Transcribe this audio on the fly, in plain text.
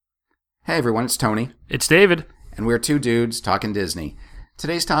Hey everyone, it's Tony, It's David. and we're two dudes talking Disney.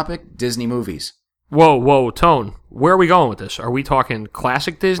 Today's topic, Disney movies. Whoa, Tone. Where are we going with this? Are we talking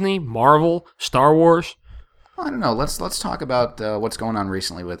classic Disney, Marvel, Star Wars? I don't know, let's talk about what's going on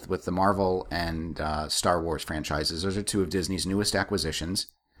recently with the Marvel and Star Wars franchises. Those are two of Disney's newest acquisitions.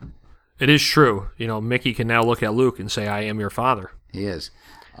 It is true. Mickey can now look at Luke and say, I am your father. He is.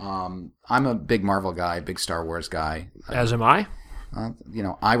 I'm a big Marvel guy, big Star Wars guy. As am I.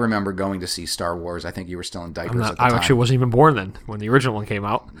 I remember going to see Star Wars. I think you were still in diapers at the I time. actually wasn't even born then when the original one came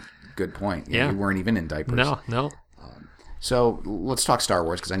out. Good point. Yeah. You weren't even in diapers. No. So let's talk Star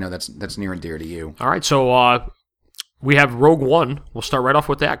Wars, because I know that's near and dear to you. All right, so we have Rogue One. We'll start right off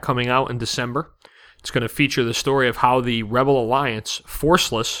with that, coming out in December. It's going to feature the story of how the Rebel Alliance,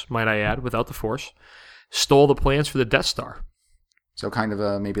 forceless, might I add, without the Force, stole the plans for the Death Star. So kind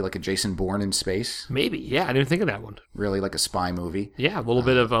of maybe like a Jason Bourne in space. Maybe, yeah, I didn't think of that one. Really like a spy movie. Yeah, a little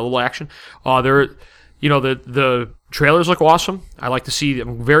bit of a little action. The trailers look awesome.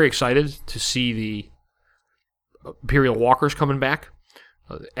 I'm very excited to see the Imperial Walkers coming back.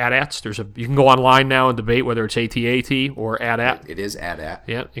 AT-ATs. You can go online now and debate whether it's AT-AT or AT-AT. It is AT-AT.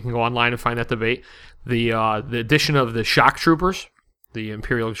 Yeah, you can go online and find that debate. The addition of the Shock Troopers, the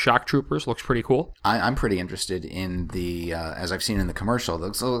Imperial Shock Troopers, looks pretty cool. I'm pretty interested in the, as I've seen in the commercial,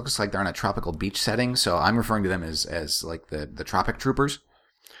 it looks like they're in a tropical beach setting, so I'm referring to them as like the Tropic Troopers.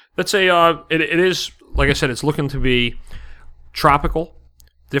 Let's say it is, like I said, it's looking to be tropical,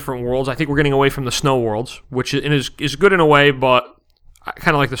 different worlds. I think we're getting away from the snow worlds, which is good in a way, but I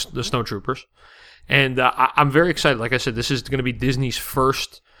kind of like the Snow Troopers. And I'm very excited. Like I said, this is going to be Disney's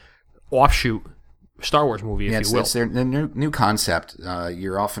first offshoot Star Wars movie, if you will. It's their new concept.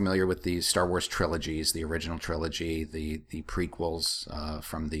 You're all familiar with the Star Wars trilogies, the original trilogy, the prequels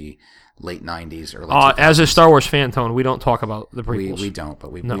from the late 90s, early 2000s. As a Star Wars fan, Tone, we don't talk about the prequels. We don't,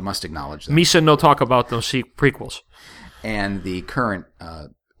 but we must acknowledge them. Misa no talk about those prequels. And the current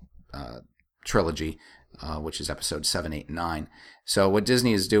trilogy, which is episode 7, 8, and 9. So what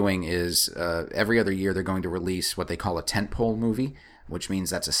Disney is doing is every other year they're going to release what they call a tentpole movie, which means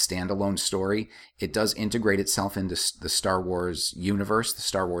that's a standalone story. It does integrate itself into the Star Wars universe, the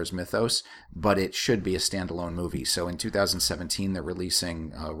Star Wars mythos, but it should be a standalone movie. So in 2017, they're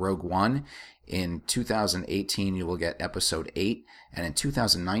releasing Rogue One. In 2018, you will get Episode 8. And in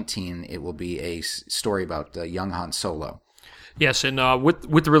 2019, it will be a story about young Han Solo. Yes, and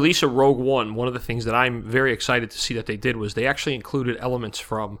with the release of Rogue One of the things that I'm very excited to see that they did was they actually included elements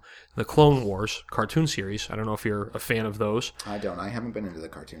from the Clone Wars cartoon series. I don't know if you're a fan of those. I don't. I haven't been into the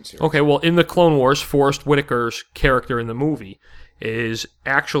cartoon series. Okay, well, in the Clone Wars, Forrest Whitaker's character in the movie is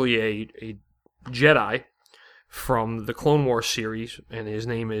actually a Jedi from the Clone Wars series, and his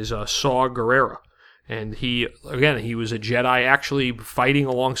name is Saw Gerrera. And he was a Jedi actually fighting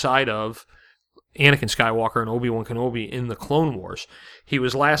alongside of Anakin Skywalker and Obi-Wan Kenobi in the Clone Wars. He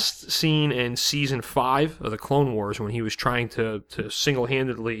was last seen in Season 5 of the Clone Wars when he was trying to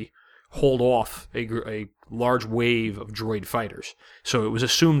single-handedly hold off a large wave of droid fighters. So it was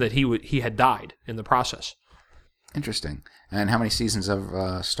assumed that he had died in the process. Interesting. And how many seasons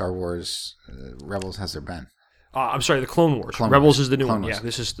of Star Wars Rebels has there been? I'm sorry, the Clone Wars. Clone Rebels Wars. is the new Clone one. Wars. Yeah,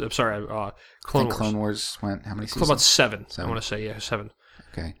 this is, I'm sorry, Clone Wars. Clone Wars went how many seasons? About 7. 7. I want to say, yeah, 7.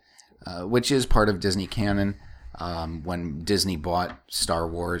 Okay. Which is part of Disney canon. When Disney bought Star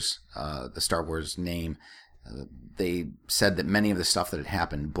Wars, the Star Wars name, they said that many of the stuff that had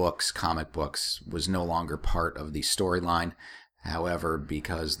happened, books, comic books, was no longer part of the storyline. However,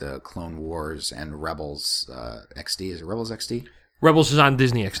 because the Clone Wars and Rebels XD, is it Rebels XD? Rebels is on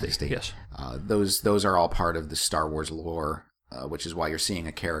Disney XD. Yes. Those are all part of the Star Wars lore, which is why you're seeing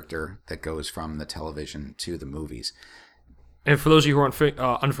a character that goes from the television to the movies. And for those of you who are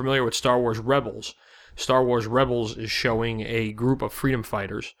unfamiliar with Star Wars Rebels is showing a group of freedom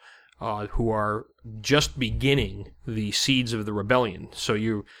fighters who are just beginning the seeds of the rebellion. So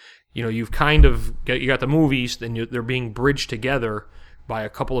you've kind of you got the movies, then they're being bridged together by a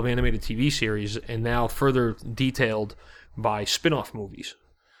couple of animated TV series, and now further detailed by spin-off movies.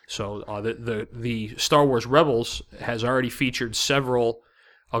 So the Star Wars Rebels has already featured several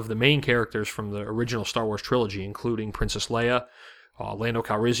of the main characters from the original Star Wars trilogy, including Princess Leia, Lando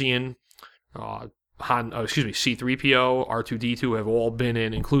Calrissian, C-3PO, R2-D2 have all been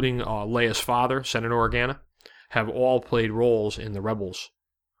in, including Leia's father, Senator Organa, have all played roles in the Rebels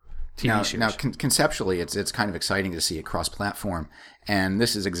TV series. Now, conceptually, it's kind of exciting to see it cross-platform, and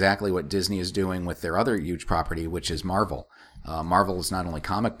this is exactly what Disney is doing with their other huge property, which is Marvel. Marvel is not only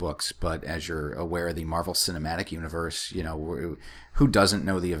comic books, but as you're aware, the Marvel Cinematic Universe, who doesn't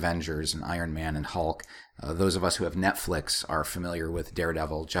know the Avengers and Iron Man and Hulk? Those of us who have Netflix are familiar with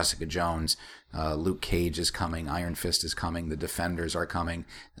Daredevil, Jessica Jones, Luke Cage is coming, Iron Fist is coming, the Defenders are coming,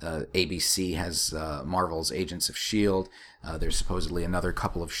 ABC has Marvel's Agents of S.H.I.E.L.D., there's supposedly another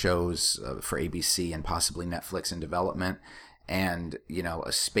couple of shows for ABC and possibly Netflix in development, and,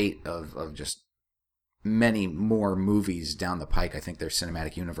 a spate of just many more movies down the pike. I think their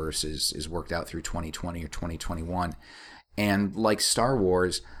cinematic universe is worked out through 2020 or 2021. And like Star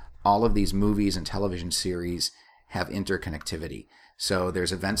Wars, all of these movies and television series have interconnectivity. So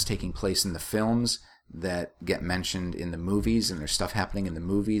there's events taking place in the films that get mentioned in the movies, and there's stuff happening in the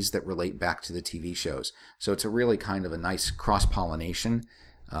movies that relate back to the TV shows. So it's a really kind of a nice cross-pollination.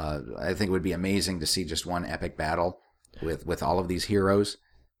 I think it would be amazing to see just one epic battle with all of these heroes.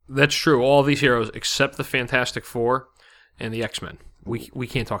 That's true. All these heroes except the Fantastic Four and the X-Men. We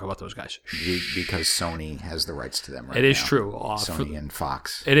can't talk about those guys. Because Sony has the rights to them right now. It is true. Sony and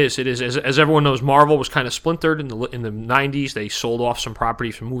Fox. It is. As everyone knows, Marvel was kind of splintered in the 90s. They sold off some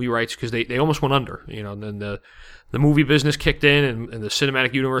properties from movie rights because they almost went under. And then the movie business kicked in and the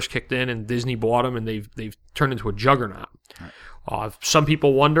cinematic universe kicked in, and Disney bought them, and they've turned into a juggernaut. Right. Some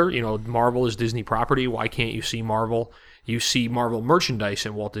people wonder, Marvel is Disney property. Why can't you see Marvel? You see Marvel merchandise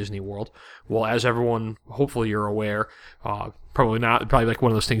in Walt Disney World. Well, as everyone, hopefully you're aware, probably not, probably like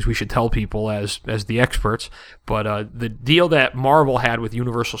one of those things we should tell people as the experts, but the deal that Marvel had with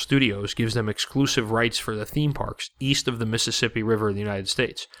Universal Studios gives them exclusive rights for the theme parks east of the Mississippi River in the United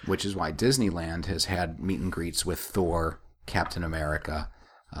States. Which is why Disneyland has had meet and greets with Thor, Captain America,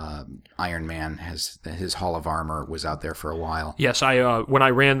 Iron Man, his Hall of Armor was out there for a while. Yes, when I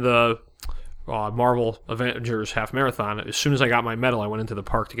ran the Marvel Avengers half marathon, as soon as I got my medal, I went into the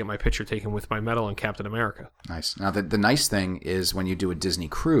park to get my picture taken with my medal and Captain America. Nice. Now, the nice thing is when you do a Disney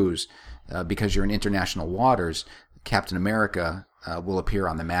cruise, because you're in international waters, Captain America will appear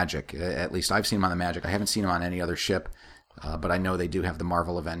on the Magic. At least I've seen him on the Magic. I haven't seen him on any other ship, but I know they do have the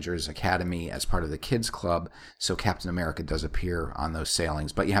Marvel Avengers Academy as part of the Kids Club, so Captain America does appear on those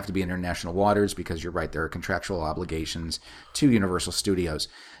sailings. But you have to be in international waters because you're right, there are contractual obligations to Universal Studios.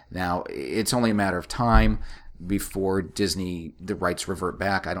 Now, it's only a matter of time before the rights revert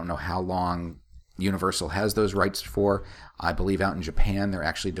back. I don't know how long Universal has those rights for. I believe out in Japan, they're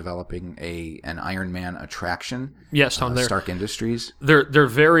actually developing an Iron Man attraction. Yes, on there. Stark Industries.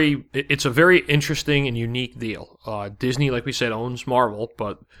 It's a very interesting and unique deal. Disney, like we said, owns Marvel,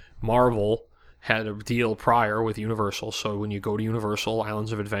 but Marvel had a deal prior with Universal. So when you go to Universal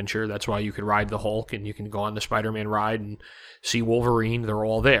Islands of Adventure, that's why you could ride the Hulk and you can go on the Spider-Man ride and see Wolverine. They're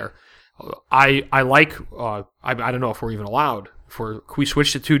all there. I don't know if we're even allowed. Can we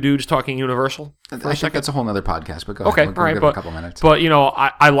switch to two dudes talking Universsul for a second? That's a whole other podcast, but go okay, ahead. All right, give it a couple minutes. But,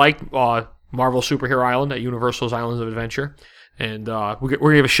 I like Marvel Superhero Island at Universal's Islands of Adventure. And we're going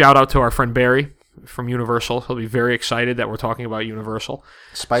to give a shout-out to our friend Barry from Universal. He'll be very excited that we're talking about Universal.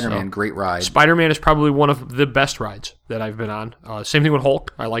 Spider-Man, great ride. Spider-Man is probably one of the best rides that I've been on. Same thing with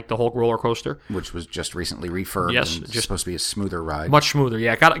Hulk. I like the Hulk roller coaster. Which was just recently refurbed. Yes. And just supposed to be a smoother ride. Much smoother,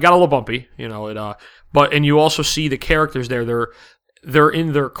 yeah. Got a little bumpy, and you also see the characters there. They're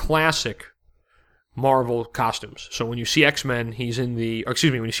in their classic Marvel costumes. So when you see X-Men, when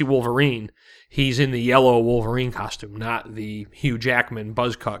you see Wolverine, he's in the yellow Wolverine costume, not the Hugh Jackman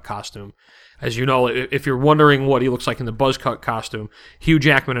buzz cut costume. As you know, if you're wondering what he looks like in the buzz cut costume, Hugh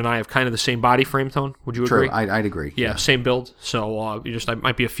Jackman and I have kind of the same body frame tone. Would you agree? True, I'd agree. Yeah, same build. So I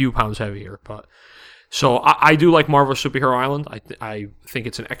might be a few pounds heavier, but so I do like Marvel Superhero Island. I think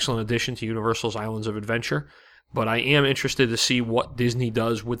it's an excellent addition to Universal's Islands of Adventure. But I am interested to see what Disney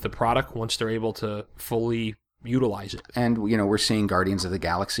does with the product once they're able to fully utilize it. And, we're seeing Guardians of the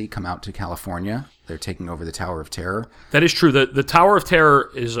Galaxy come out to California. They're taking over the Tower of Terror. That is true. The Tower of Terror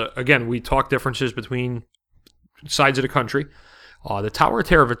is, again, we talk differences between sides of the country. The Tower of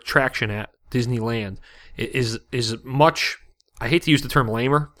Terror attraction at Disneyland is much, I hate to use the term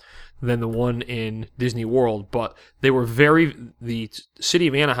lamer, than the one in Disney World, but the city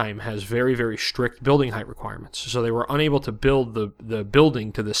of Anaheim has very, very strict building height requirements. So they were unable to build the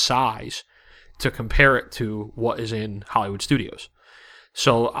building to the size to compare it to what is in Hollywood Studios.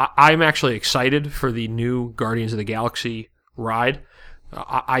 So I'm actually excited for the new Guardians of the Galaxy ride.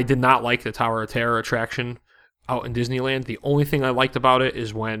 I did not like the Tower of Terror attraction out in Disneyland. The only thing I liked about it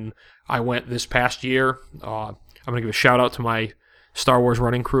is when I went this past year, I'm going to give a shout out to my Star Wars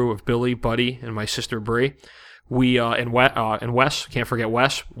running crew of Billy, Buddy, and my sister Brie. We and Wes, can't forget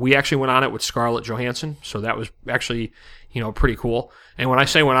Wes. We actually went on it with Scarlett Johansson, so that was actually pretty cool. And when I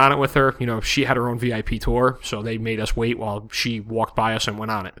say went on it with her, she had her own VIP tour, so they made us wait while she walked by us and went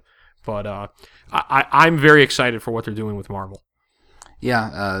on it. But I'm very excited for what they're doing with Marvel.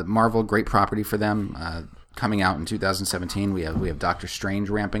 Yeah, Marvel, great property for them. Coming out in 2017, we have Doctor Strange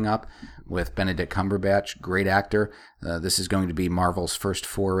ramping up with Benedict Cumberbatch, great actor. This is going to be Marvel's first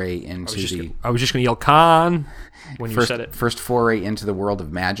foray into I was just going to yell Khan when you said it. First foray into the world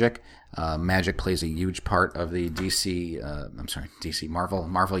of magic. Magic plays a huge part of the DC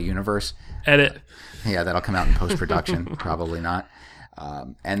Marvel universe. Edit. Yeah, that'll come out in post-production. Probably not.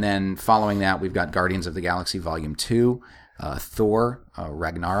 And then following that, we've got Guardians of the Galaxy Volume 2. Thor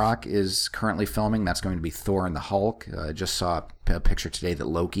Ragnarok is currently filming. That's going to be Thor and the Hulk. I just saw a picture today that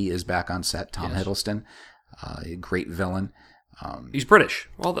Loki is back on set. Tom Hiddleston, a great villain. He's British.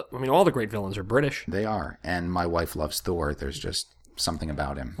 All the great villains are British. They are, and my wife loves Thor. There's just something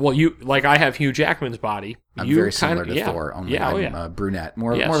about him. Well, I have Hugh Jackman's body. I'm very similar to Thor. Only I'm a brunette,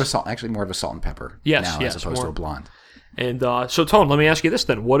 more of a salt and pepper. Yes, as opposed to a blonde. And so, Tone, let me ask you this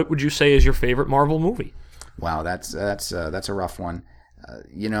then: what would you say is your favorite Marvel movie? Wow, that's a rough one.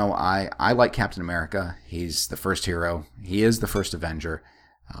 I like Captain America. He's the first hero. He is the first Avenger.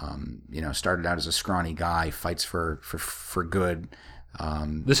 Started out as a scrawny guy, fights for good.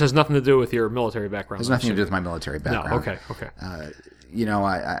 This has nothing to do with your military background. Has nothing to do with my military background. No, okay.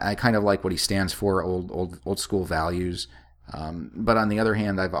 I kind of like what he stands for, old school values. But on the other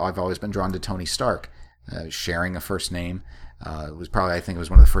hand, I've always been drawn to Tony Stark, sharing a first name. It was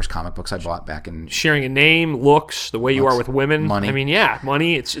one of the first comic books I bought back in... Sharing a name, looks, the way you are with women. Money.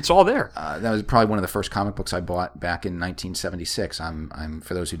 Money, it's all there. That was probably one of the first comic books I bought back in 1976. I'm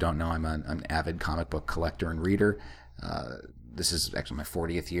for those who don't know, I'm an avid comic book collector and reader. This is actually my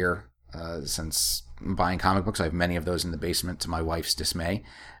 40th year since buying comic books. I have many of those in the basement to my wife's dismay.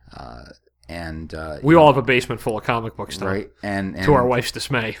 We all have a basement full of comic books, though, right? And to our wife's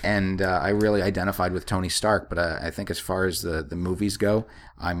dismay. And I really identified with Tony Stark, but I think as far as the movies go,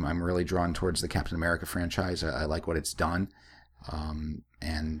 I'm really drawn towards the Captain America franchise. I like what it's done,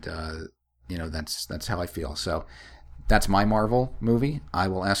 that's how I feel. So that's my Marvel movie. I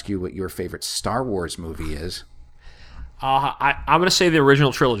will ask you what your favorite Star Wars movie is. I'm going to say the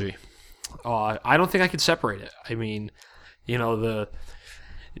original trilogy. I don't think I could separate it. The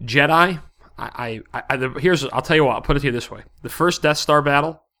Jedi. I'll tell you what. I'll put it to you this way: the first Death Star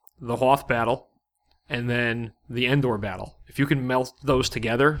battle, the Hoth battle, and then the Endor battle. If you can melt those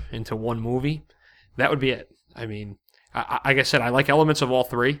together into one movie, that would be it. Like I said, I like elements of all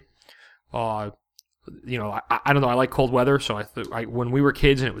three. I don't know. I like cold weather, so when we were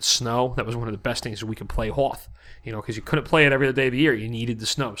kids and it would snow, that was one of the best things we could play Hoth. Because you couldn't play it every day of the year. You needed the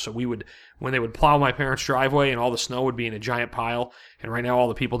snow. So when they would plow my parents' driveway and all the snow would be in a giant pile, and right now all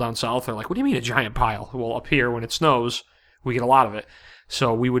the people down south are like, what do you mean a giant pile? Well, up here, when it snows, we get a lot of it.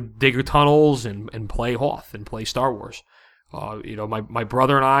 So we would dig tunnels and play Hoth and play Star Wars. My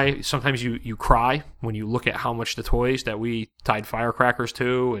brother and I, sometimes you cry when you look at how much the toys that we tied firecrackers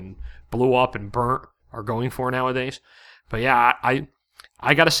to and blew up and burnt are going for nowadays. But yeah,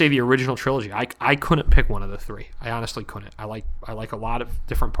 I got to say the original trilogy. I couldn't pick one of the three. I honestly couldn't. I like a lot of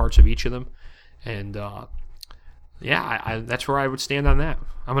different parts of each of them, and that's where I would stand on that.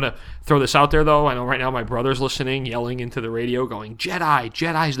 I'm gonna throw this out there though. I know right now my brother's listening, yelling into the radio, going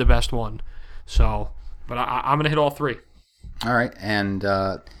Jedi's the best one. So, but I'm gonna hit all three. All right, and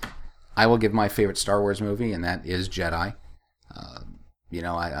I will give my favorite Star Wars movie, and that is Jedi.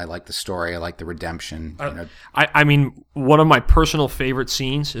 I like the story. I like the redemption. One of my personal favorite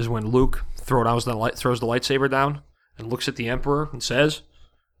scenes is when Luke throws the lightsaber down and looks at the Emperor and says,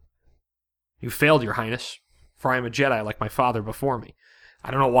 "You failed, Your Highness, for I am a Jedi like my father before me."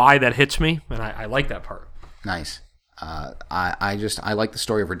 I don't know why that hits me, and I like that part. Nice. I like the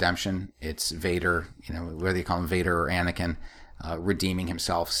story of redemption. It's Vader, whether you call him Vader or Anakin, redeeming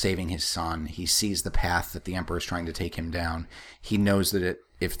himself, saving his son. He sees the path that the Emperor is trying to take him down. He knows that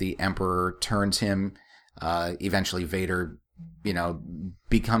if the Emperor turns him, eventually Vader,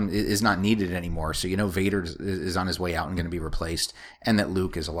 is not needed anymore. So Vader is on his way out and going to be replaced, and that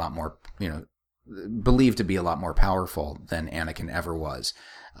Luke is a lot more, believed to be a lot more powerful than Anakin ever was.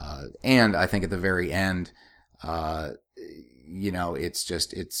 And I think at the very end, it's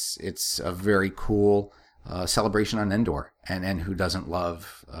a very cool celebration on Endor, and who doesn't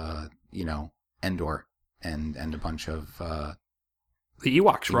love Endor and a bunch of the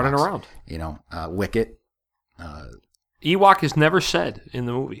Ewoks running around. Wicket. Ewok is never said in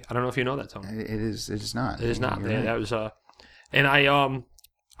the movie. I don't know if you know that, Tony. It is not. It is not. Right. That was and I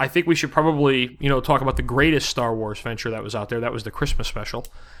I think we should probably, talk about the greatest Star Wars venture that was out there. That was the Christmas special.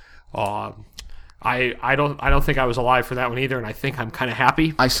 I don't think I was alive for that one either, and I think I'm kind of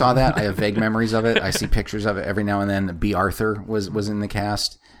happy. I saw that. I have vague memories of it. I see pictures of it every now and then. B. Arthur was in the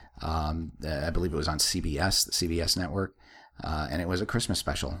cast. I believe it was on CBS, the CBS network, and it was a Christmas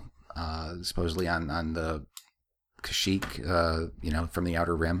special, supposedly on the Kashyyyk, from the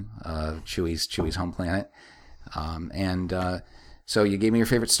Outer Rim, Chewie's home planet, so you gave me your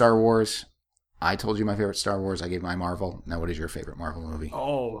favorite Star Wars. I told you my favorite Star Wars. I gave my Marvel. Now, what is your favorite Marvel movie?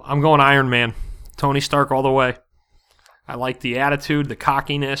 Oh, I'm going Iron Man. Tony Stark all the way. I like the attitude, the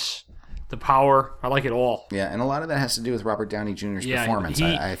cockiness, the power. I like it all. Yeah, and a lot of that has to do with Robert Downey Jr.'s performance.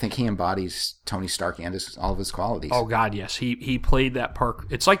 I think he embodies Tony Stark and all of his qualities. Oh, God, yes. He played that part.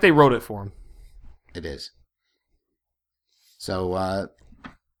 It's like they wrote it for him. It is. So,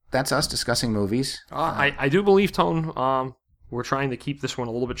 that's us discussing movies. I do believe, Tone, we're trying to keep this one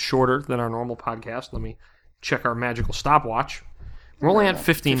a little bit shorter than our normal podcast. Let me check our magical stopwatch. We're only at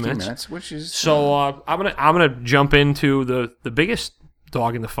 15 minutes. Which is so. I'm gonna jump into the biggest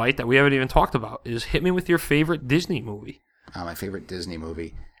dog in the fight that we haven't even talked about. Is hit me with your favorite Disney movie. My favorite Disney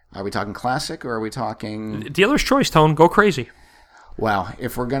movie. Are we talking classic or are we talking dealer's choice? Tone, go crazy. Well,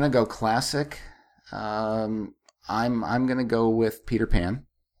 if we're gonna go classic, I'm gonna go with Peter Pan.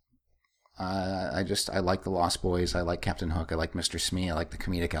 I like the Lost Boys. I like Captain Hook. I like Mr. Smee. I like the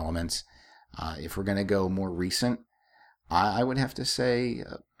comedic elements. If we're gonna go more recent, I would have to say,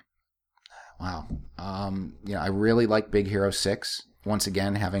 I really like Big Hero 6. Once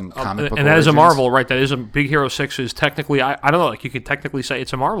again, having comic book and that origins. is a Marvel, right? That is a Big Hero 6 is technically, I don't know, like you could technically say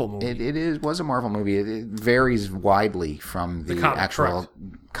it's a Marvel movie. It was a Marvel movie. It varies widely from the actual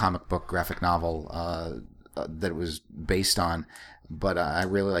comic book graphic novel that it was based on. But I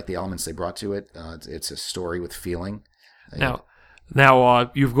really like the elements they brought to it. It's a story with feeling.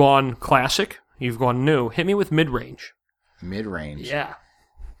 Now you've gone classic. You've gone new. Hit me with mid-range. Mid-range. Yeah.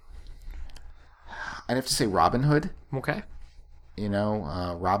 I'd have to say Robin Hood. Okay.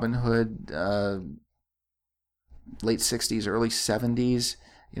 Robin Hood, late 60s, early 70s.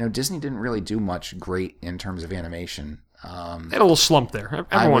 Disney didn't really do much great in terms of animation. They had a little slump there.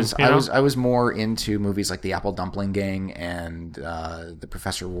 I was more into movies like The Apple Dumpling Gang and the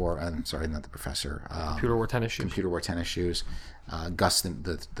Professor Wore. I'm sorry, not the Professor. Computer Wore Tennis Shoes. Computer Wore Tennis Shoes. Gus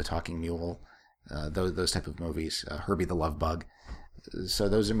the Talking Mule. Those type of movies. Herbie the Love Bug. So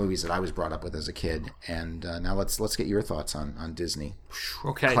those are movies that I was brought up with as a kid. And now let's get your thoughts on Disney.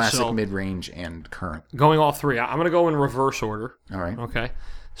 Okay, classic, mid-range, and current. Going all three. I'm going to go in reverse order. All right. Okay.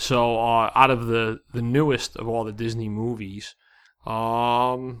 So out of the newest of all the Disney movies,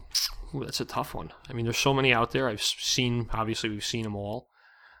 that's a tough one. I mean, there's so many out there. Obviously we've seen them all.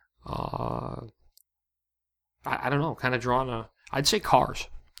 I don't know. Kind of drawn I'd say Cars.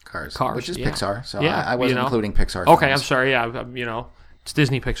 Cars, Cars, which is yeah. Pixar. So yeah, I wasn't including Pixar. Okay, films. I'm sorry. Yeah, it's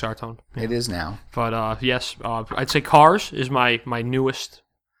Disney Pixar, Tone. Yeah. It is now. But yes, I'd say Cars is my newest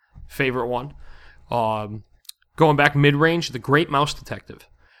favorite one. Going back mid-range, The Great Mouse Detective.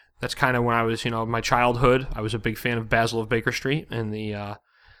 That's kind of when I was, my childhood. I was a big fan of Basil of Baker Street and the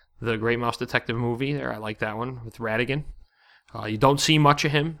Great Mouse Detective movie there. I like that one with Ratigan. You don't see much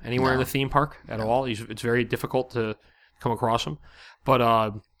of him anywhere in the theme park at all. It's very difficult to come across him. But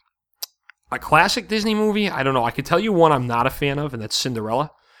a classic Disney movie, I don't know. I could tell you one I'm not a fan of, and that's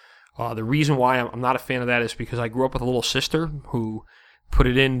Cinderella. The reason why I'm not a fan of that is because I grew up with a little sister who put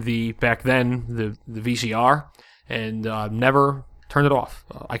it in back then, the VCR, and never turned it off.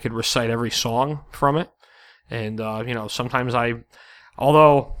 I could recite every song from it. And, sometimes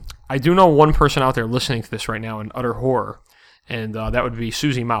although I do know one person out there listening to this right now in utter horror, and that would be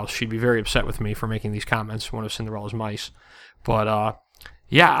Susie Mouse. She'd be very upset with me for making these comments, one of Cinderella's mice. But,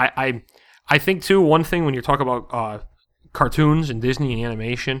 I think, too, one thing when you talk about cartoons and Disney and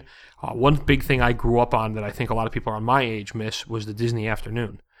animation, one big thing I grew up on that I think a lot of people around my age miss was the Disney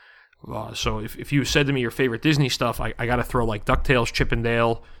afternoon. So if you said to me your favorite Disney stuff, I got to throw like DuckTales, Chip and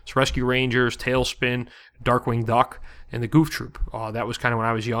Dale, Rescue Rangers, Tailspin, Darkwing Duck, and the Goof Troop. That was kind of when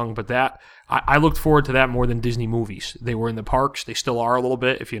I was young, but I looked forward to that more than Disney movies. They were in the parks. They still are a little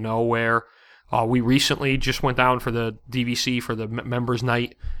bit, if you know where. We recently just went down for the DVC for the Members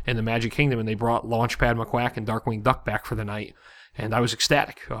Night in the Magic Kingdom, and they brought Launchpad McQuack and Darkwing Duck back for the night, and I was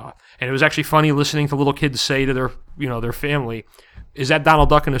ecstatic. And it was actually funny listening to little kids say to their family, "Is that Donald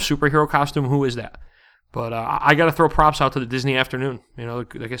Duck in a superhero costume? Who is that?" But I got to throw props out to the Disney afternoon.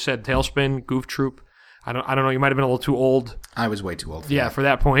 Like I said, Tailspin, Goof Troop. I don't know. You might have been a little too old. I was way too old. For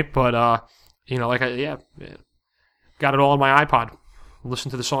that point. But got it all on my iPod. Listen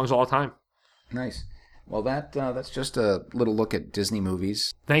to the songs all the time. Nice. Well, that's just a little look at Disney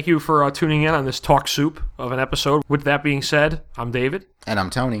movies. Thank you for tuning in on this talk soup of an episode. With that being said, I'm David. And I'm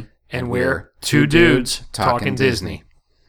Tony. And we're two dudes talking Disney.